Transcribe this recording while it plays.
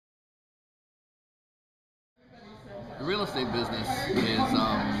The real estate business is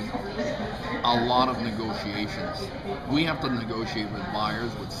a lot of negotiations. We have to negotiate with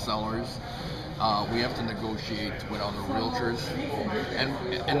buyers, with sellers. We have to negotiate with other realtors.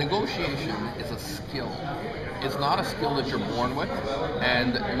 And negotiation is a skill. It's not a skill that you're born with.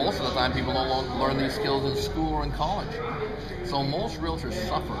 And most of the time, people don't learn these skills in school or in college. So most realtors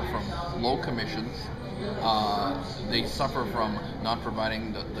suffer from low commissions. They suffer from not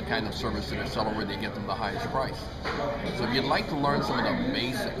providing the kind of service to their seller where they get them the highest price. So if you'd like to learn some of the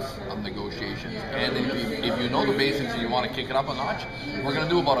basics of negotiations, and if you know the basics and you want to kick it up a notch, we're going to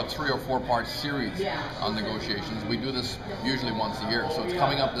do about a 3 or 4 part series on negotiations. We do this usually once a year, so it's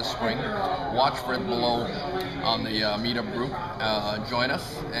coming up this spring. Watch for it below on the MeetUp group. Join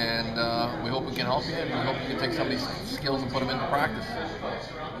us, and we hope we can help you, and we hope you can take some of these skills and put them into practice.